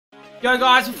Yo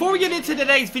guys, before we get into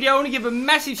today's video, I want to give a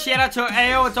massive shout out to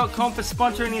AOA.com for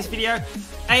sponsoring this video.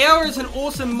 AOA is an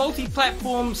awesome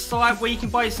multi-platform site where you can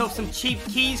buy yourself some cheap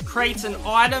keys, crates and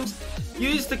items.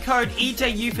 Use the code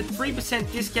EJU for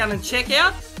 3% discount and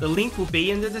checkout. The link will be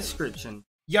in the description.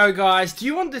 Yo guys, do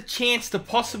you want the chance to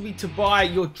possibly buy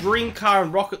your dream car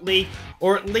in Rocket League,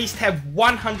 or at least have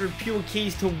 100 pure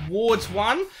keys towards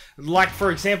one? Like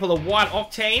for example a white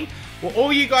Octane? Well,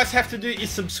 all you guys have to do is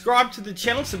subscribe to the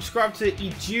channel, subscribe to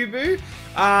EJU-BU.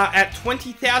 At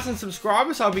 20,000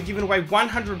 subscribers, I'll be giving away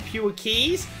 100 pure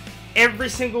keys. Every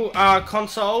single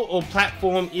console or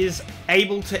platform is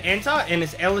able to enter and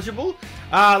is eligible.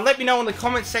 Let me know in the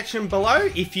comment section below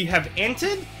if you have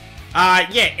entered.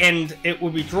 Yeah, and it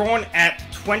will be drawn at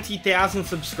 20,000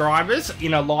 subscribers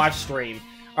in a live stream.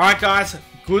 Alright guys,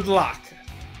 good luck.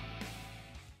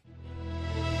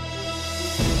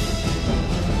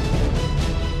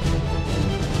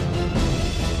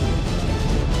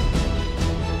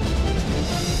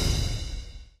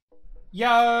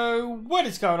 Yo, what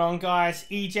is going on guys?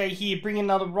 EJ here, bringing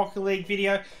another Rocket League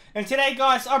video. And today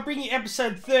guys, I bring you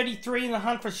episode 33 in the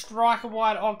hunt for Striker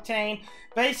White Octane.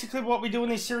 Basically what we do in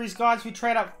this series guys, we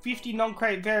trade up 50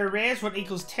 non-crate very rares, what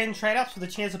equals 10 trade ups for the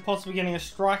chance of possibly getting a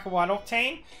Striker White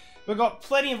Octane. We've got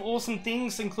plenty of awesome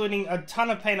things, including a ton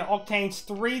of painted Octanes,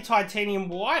 3 titanium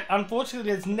white. Unfortunately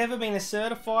there's never been a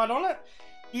certified on it.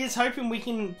 He is hoping we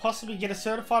can possibly get a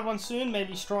certified one soon,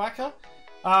 maybe Striker.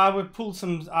 We've pulled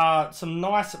some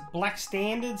nice black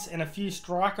standards and a few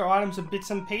striker items and bits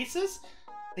and pieces.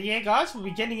 So yeah guys, we'll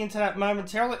be getting into that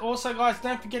momentarily. Also guys,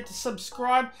 don't forget to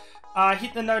subscribe,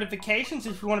 hit the notifications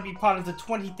if you want to be part of the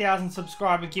 20,000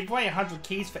 subscriber giveaway, 100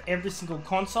 keys for every single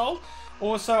console.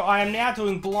 Also, I am now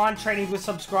doing blind trading with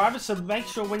subscribers, so make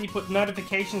sure when you put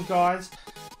notifications guys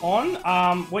on,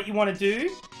 what you want to do,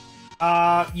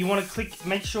 you want to click,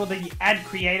 make sure that you add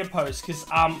creator posts, because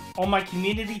on my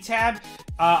community tab,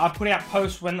 I put out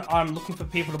posts when I'm looking for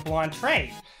people to blind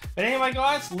trade. But anyway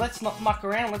guys, let's not muck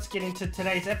around, let's get into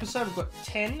today's episode. We've got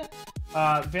 10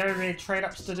 very rare trade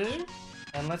ups to do,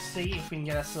 and let's see if we can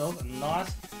get ourselves a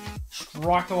nice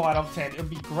Striker White Octane. It would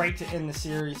be great to end the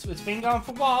series. It's been going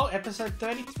for a while, episode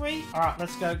 33. Alright,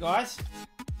 let's go guys.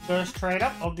 First trade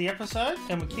up of the episode,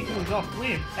 and we're kicking things off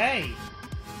with a...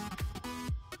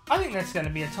 I think that's going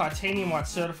to be a titanium white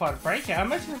certified breakout.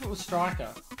 Imagine if it was Striker.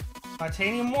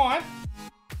 Titanium white.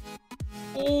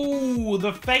 Oh,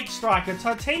 the fake Striker.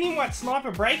 Titanium white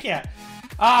sniper breakout.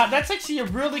 That's actually a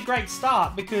really great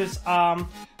start because I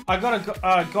got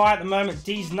a guy at the moment,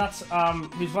 D's Nuts,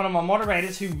 who's one of my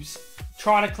moderators, who's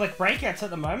trying to collect breakouts at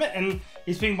the moment, and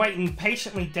he's been waiting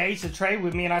patiently days to trade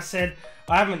with me, and I said,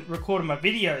 I haven't recorded my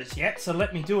videos yet, so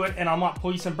let me do it, and I might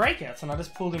pull you some breakouts, and I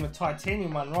just pulled him a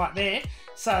titanium one right there.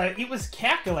 So it was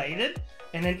calculated,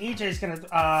 and then EJ's going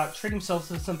to treat himself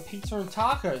to some pizza and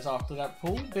tacos after that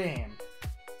pull. Bam.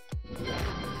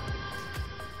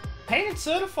 Painted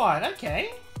certified, okay.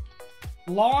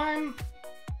 Lime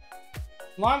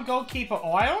goalkeeper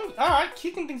Ion. Alright,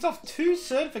 kicking things off. 2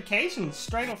 certifications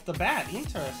straight off the bat.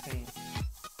 Interesting.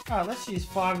 Alright, let's use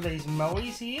 5 of these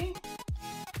Moes here.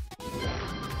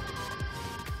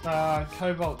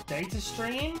 Cobalt Data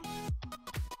Stream.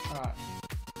 Alright.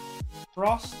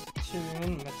 Frost,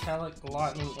 Tune, Metallic,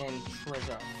 Lightning, and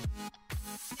Treasure.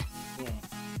 Yeah.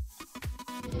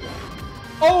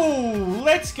 Oh,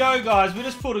 let's go guys. We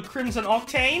just pulled a Crimson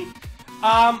Octane.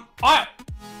 Wow,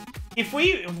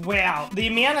 the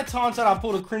amount of times that I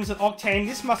pulled a Crimson Octane,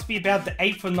 this must be about the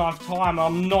 8th or 9th time.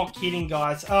 I'm not kidding,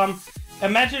 guys.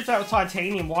 Imagine if that was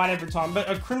titanium white every time, but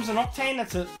a Crimson Octane,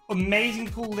 that's an amazing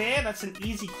pull there. That's an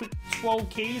easy, quick 12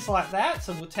 keys like that,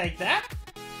 so we'll take that.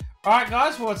 Alright,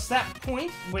 guys, well, it's that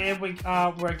point where we're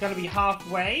going to be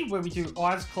halfway, where we do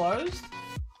eyes closed.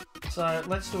 So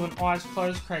let's do an eyes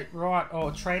closed crate right,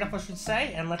 or trade up, I should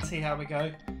say, and let's see how we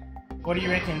go. What do you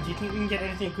reckon? Do you think we can get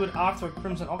anything good after a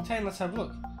Crimson Octane? Let's have a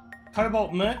look.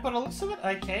 Cobalt Merc by the looks of it.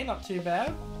 Okay, not too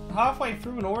bad. Halfway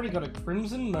through and already got a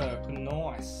Crimson Merc.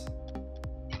 Nice.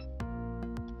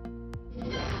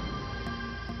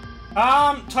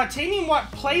 Titanium White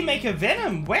Playmaker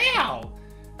Venom. Wow!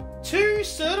 2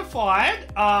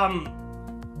 certified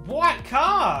white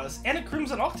cars and a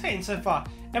Crimson Octane so far.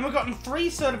 And we've gotten 3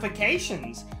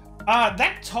 certifications.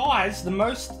 That ties the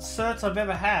most certs I've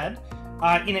ever had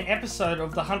in an episode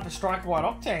of the Hunt for Striker White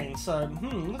Octane. So,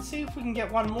 let's see if we can get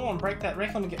one more and break that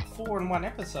record and get 4 in one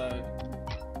episode.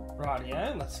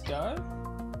 Rightio, let's go.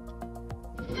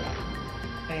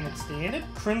 Painted Standard.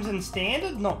 Crimson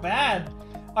Standard, not bad.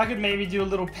 I could maybe do a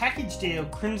little package deal.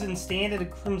 Crimson Standard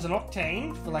and Crimson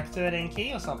Octane for like 13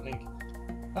 key or something.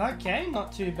 Okay,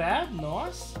 not too bad.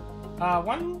 Nice.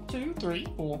 1, 2, 3,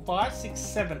 4, 5, 6,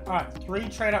 7. Alright, 3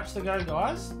 trade ups to go,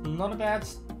 guys. Not a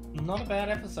bad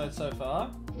episode so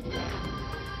far.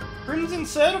 Crimson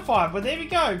certified. Well, there we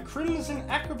go. Crimson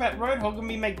Acrobat Roadhog, and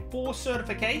we make 4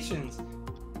 certifications.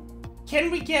 Can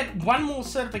we get 1 more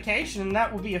certification, and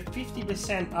that will be a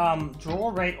 50% draw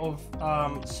rate of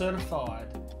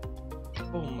certified.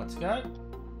 Boom, let's go.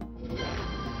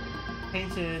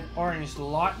 Painted Orange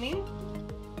Lightning.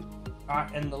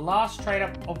 Alright, and the last trade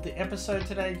up of the episode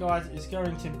today, guys, is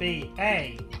going to be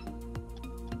a...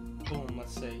 Boom,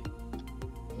 let's see.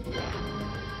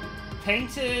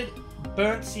 Painted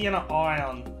Burnt Sienna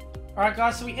Ion. Alright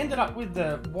guys, so we ended up with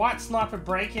the White Sniper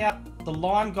Breakout, the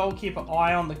Lime Goalkeeper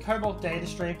Ion, the Cobalt Data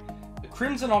Stream, the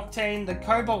Crimson Octane, the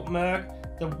Cobalt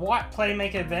Merc, the White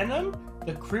Playmaker Venom,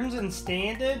 the Crimson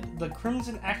Standard, the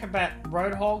Crimson Acrobat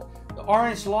Roadhog, the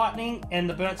Orange Lightning, and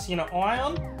the Burnt Sienna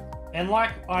Ion. And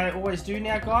like I always do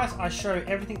now, guys, I show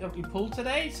everything that we pulled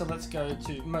today. So let's go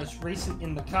to most recent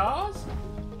in the cars,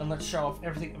 and let's show off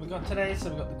everything that we got today. So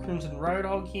we've got the Crimson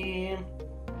Roadhog here,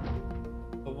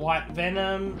 the White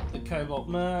Venom, the Cobalt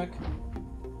Merc,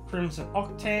 Crimson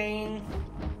Octane,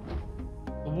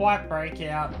 the White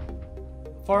Breakout,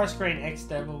 Forest Green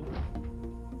X-Devil.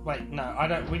 Wait,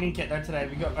 no, we didn't get that today.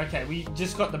 We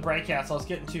just got the Breakout, so I was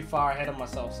getting too far ahead of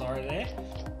myself, sorry there.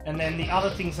 And then the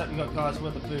other things that we got, guys, were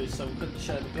the boosts. So we could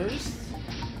show the boost.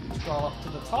 Scroll up to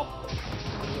the top.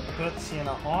 We've got the Burnt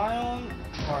Sienna Ion,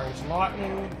 Orange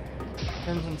Lightning,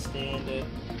 Crimson Standard,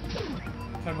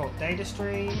 Cobalt Data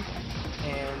Stream,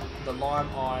 and the Lime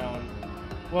Ion.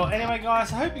 Well, anyway,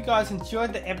 guys, I hope you guys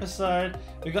enjoyed the episode.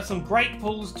 We got some great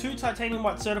pulls, 2 Titanium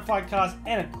White certified cars,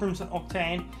 and a Crimson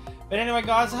Octane. But anyway,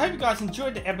 guys, I hope you guys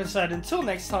enjoyed the episode. Until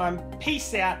next time,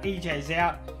 peace out, EJ's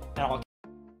out, and I'll